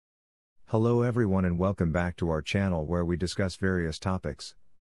Hello everyone and welcome back to our channel where we discuss various topics.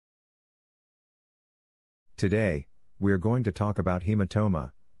 Today, we are going to talk about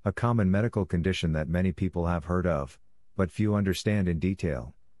hematoma, a common medical condition that many people have heard of, but few understand in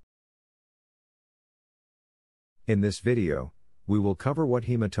detail. In this video, we will cover what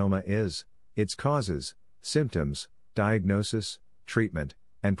hematoma is, its causes, symptoms, diagnosis, treatment,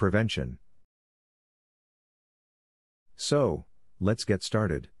 and prevention. So, let's get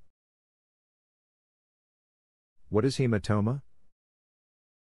started. What is hematoma?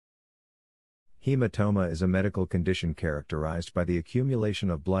 Hematoma is a medical condition characterized by the accumulation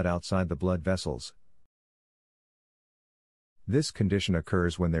of blood outside the blood vessels. This condition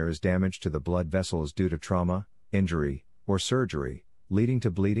occurs when there is damage to the blood vessels due to trauma, injury, or surgery, leading to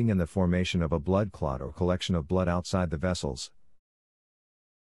bleeding and the formation of a blood clot or collection of blood outside the vessels.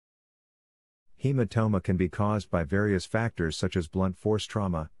 Hematoma can be caused by various factors such as blunt force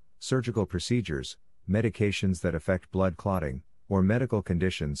trauma, surgical procedures, medications that affect blood clotting, or medical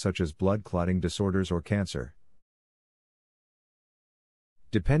conditions such as blood clotting disorders or cancer.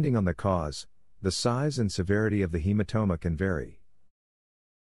 Depending on the cause, the size and severity of the hematoma can vary.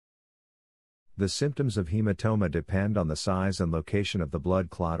 The symptoms of hematoma depend on the size and location of the blood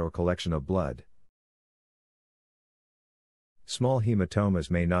clot or collection of blood. Small hematomas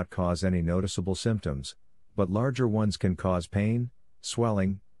may not cause any noticeable symptoms, but larger ones can cause pain,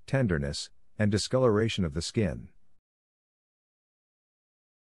 swelling, tenderness, and discoloration of the skin.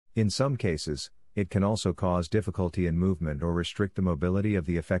 In some cases, it can also cause difficulty in movement or restrict the mobility of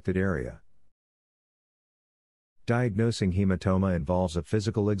the affected area. Diagnosing hematoma involves a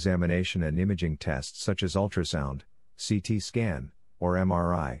physical examination and imaging tests such as ultrasound, CT scan, or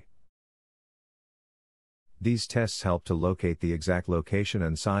MRI. These tests help to locate the exact location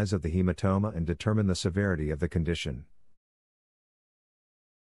and size of the hematoma and determine the severity of the condition.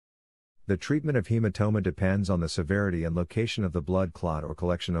 The treatment of hematoma depends on the severity and location of the blood clot or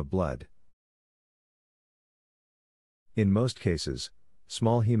collection of blood. In most cases,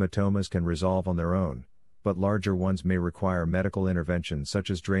 small hematomas can resolve on their own, but larger ones may require medical intervention such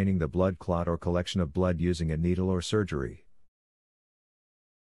as draining the blood clot or collection of blood using a needle or surgery.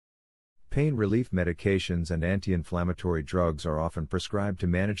 Pain relief medications and anti-inflammatory drugs are often prescribed to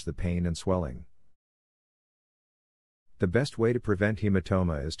manage the pain and swelling. The best way to prevent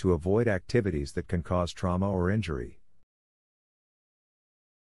hematoma is to avoid activities that can cause trauma or injury.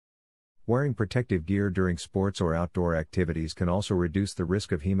 Wearing protective gear during sports or outdoor activities can also reduce the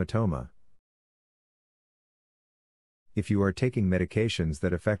risk of hematoma. If you are taking medications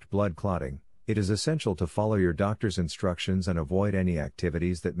that affect blood clotting, it is essential to follow your doctor's instructions and avoid any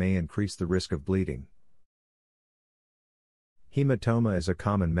activities that may increase the risk of bleeding. Hematoma is a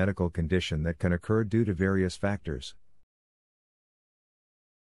common medical condition that can occur due to various factors.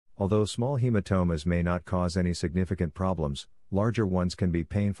 Although small hematomas may not cause any significant problems, larger ones can be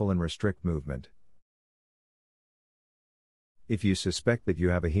painful and restrict movement. If you suspect that you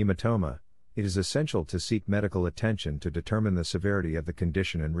have a hematoma, it is essential to seek medical attention to determine the severity of the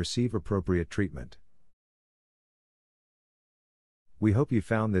condition and receive appropriate treatment. We hope you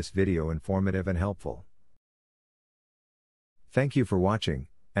found this video informative and helpful. Thank you for watching,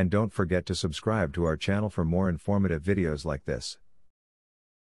 and don't forget to subscribe to our channel for more informative videos like this.